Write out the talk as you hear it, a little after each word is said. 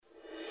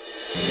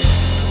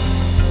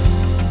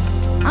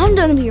I'm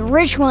gonna be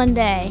rich one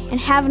day and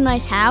have a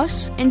nice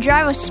house and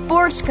drive a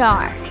sports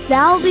car.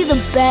 That'll be the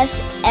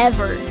best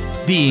ever.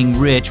 Being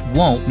rich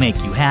won't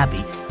make you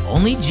happy.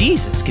 Only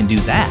Jesus can do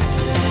that.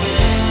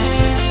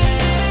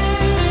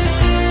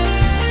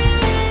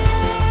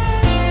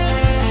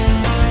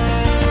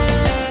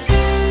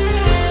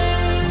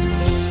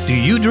 Do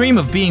you dream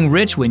of being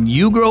rich when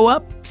you grow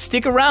up?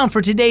 Stick around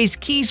for today's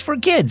Keys for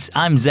Kids.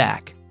 I'm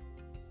Zach.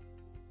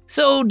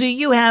 So, do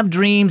you have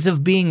dreams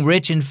of being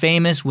rich and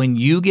famous when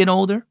you get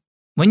older?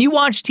 When you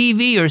watch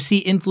TV or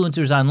see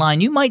influencers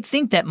online, you might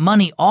think that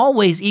money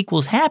always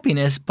equals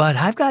happiness, but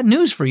I've got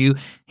news for you.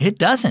 It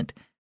doesn't.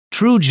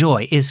 True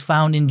joy is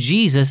found in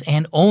Jesus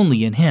and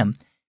only in Him.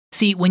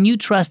 See, when you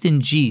trust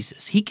in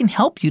Jesus, He can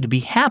help you to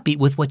be happy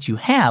with what you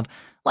have.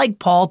 Like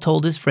Paul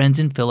told his friends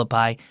in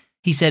Philippi,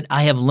 he said,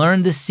 "I have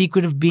learned the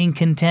secret of being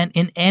content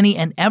in any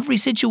and every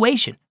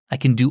situation. I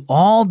can do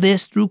all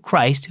this through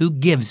Christ who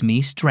gives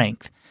me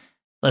strength."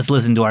 Let's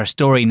listen to our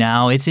story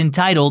now. It's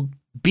entitled,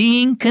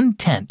 Being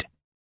Content.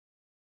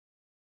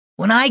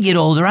 "When I get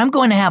older, I'm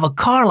going to have a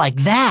car like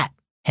that,"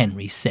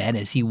 Henry said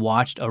as he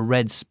watched a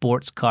red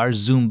sports car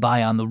zoom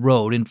by on the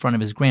road in front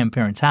of his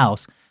grandparents'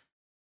 house.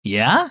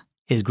 "Yeah?"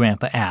 his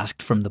grandpa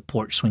asked from the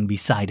porch swing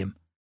beside him.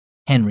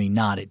 Henry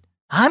nodded.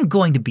 "I'm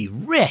going to be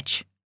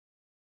rich."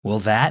 "Will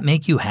that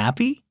make you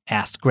happy?"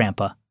 asked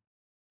Grandpa.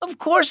 "Of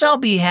course I'll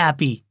be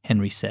happy,"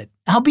 Henry said.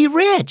 "I'll be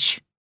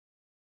rich."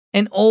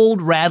 An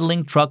old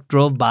rattling truck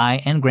drove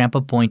by and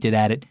Grandpa pointed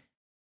at it.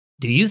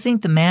 "Do you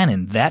think the man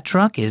in that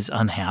truck is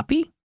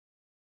unhappy?"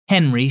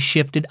 Henry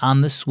shifted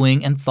on the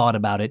swing and thought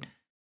about it.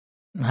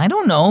 "I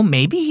don't know,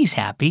 maybe he's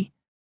happy.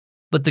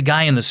 But the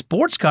guy in the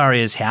sports car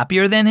is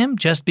happier than him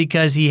just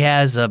because he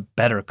has a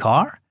better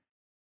car?"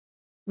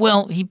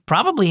 "Well, he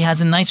probably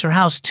has a nicer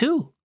house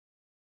too."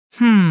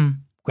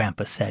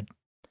 Grandpa said.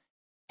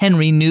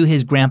 Henry knew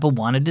his grandpa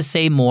wanted to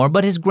say more,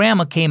 but his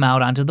grandma came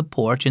out onto the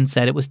porch and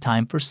said it was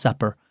time for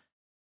supper.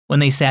 When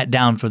they sat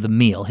down for the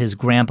meal, his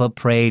grandpa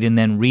prayed and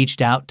then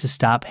reached out to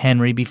stop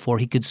Henry before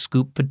he could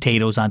scoop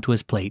potatoes onto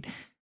his plate.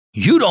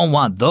 "You don't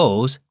want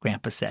those,"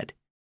 Grandpa said.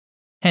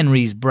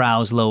 Henry's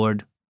brows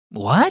lowered.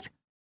 "What?"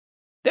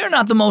 "They're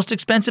not the most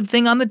expensive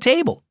thing on the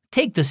table.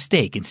 Take the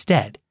steak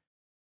instead."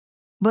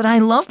 "But I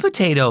love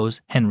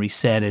potatoes," Henry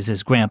said as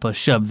his grandpa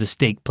shoved the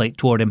steak plate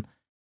toward him.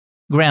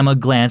 Grandma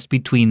glanced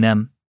between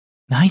them.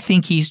 "I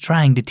think he's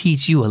trying to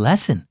teach you a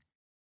lesson."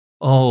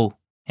 "Oh,"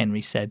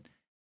 Henry said.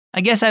 "I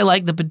guess I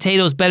like the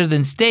potatoes better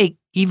than steak,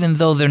 even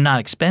though they're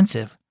not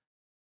expensive."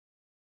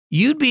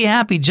 "You'd be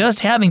happy just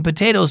having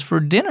potatoes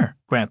for dinner,"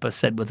 Grandpa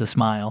said with a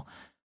smile.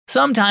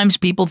 "Sometimes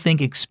people think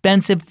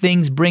expensive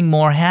things bring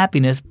more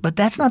happiness, but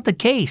that's not the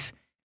case.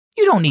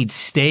 You don't need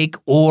steak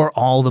or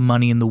all the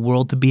money in the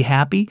world to be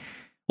happy,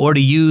 or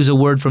to use a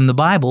word from the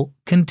Bible,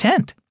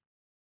 content.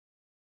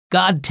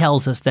 God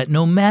tells us that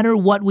no matter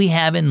what we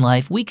have in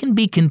life, we can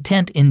be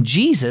content in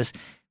Jesus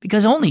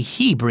because only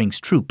He brings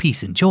true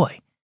peace and joy."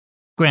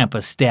 Grandpa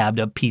stabbed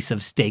a piece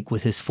of steak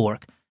with his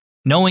fork.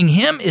 "Knowing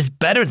Him is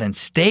better than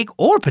steak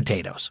or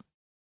potatoes."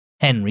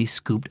 Henry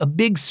scooped a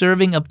big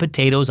serving of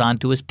potatoes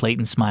onto his plate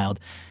and smiled.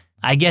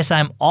 "I guess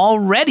I'm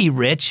already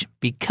rich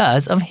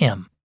because of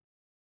Him."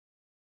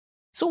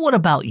 So what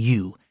about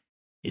you?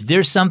 Is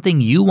there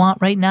something you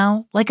want right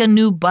now, like a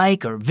new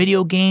bike or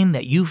video game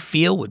that you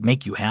feel would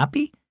make you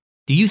happy?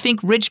 Do you think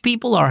rich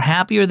people are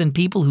happier than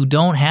people who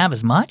don't have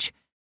as much?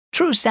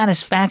 True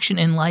satisfaction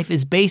in life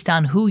is based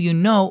on who you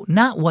know,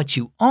 not what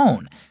you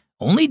own.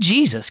 Only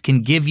Jesus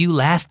can give you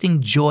lasting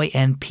joy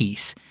and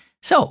peace.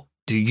 So,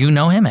 do you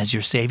know Him as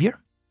your Savior?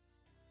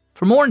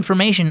 For more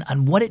information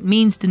on what it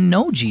means to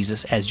know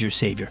Jesus as your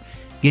Savior,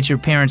 get your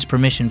parents'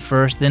 permission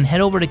first, then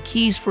head over to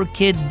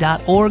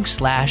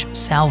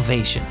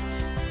keysforkids.org/salvation.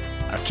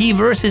 Our key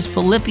verse is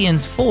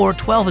Philippians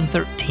 4:12 and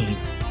 13.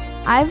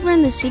 I've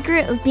learned the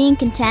secret of being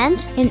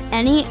content in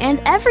any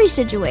and every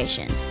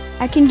situation.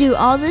 I can do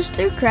all this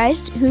through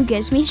Christ who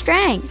gives me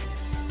strength.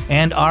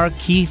 And our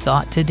key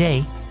thought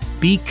today,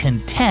 be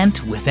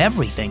content with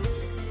everything.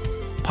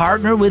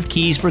 Partner with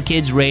Keys for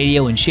Kids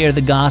Radio and share the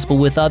gospel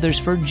with others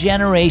for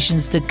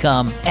generations to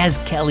come. As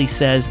Kelly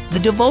says, the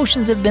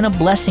devotions have been a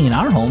blessing in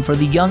our home for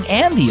the young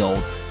and the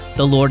old.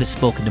 The Lord has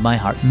spoken to my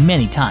heart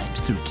many times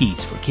through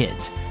Keys for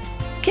Kids.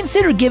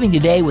 Consider giving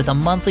today with a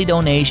monthly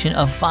donation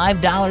of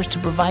 $5 to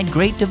provide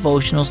great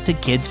devotionals to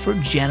kids for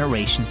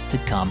generations to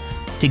come.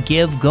 To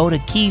give, go to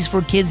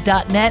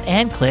keysforkids.net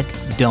and click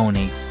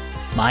Donate.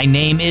 My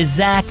name is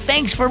Zach.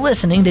 Thanks for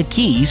listening to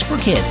Keys for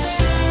Kids.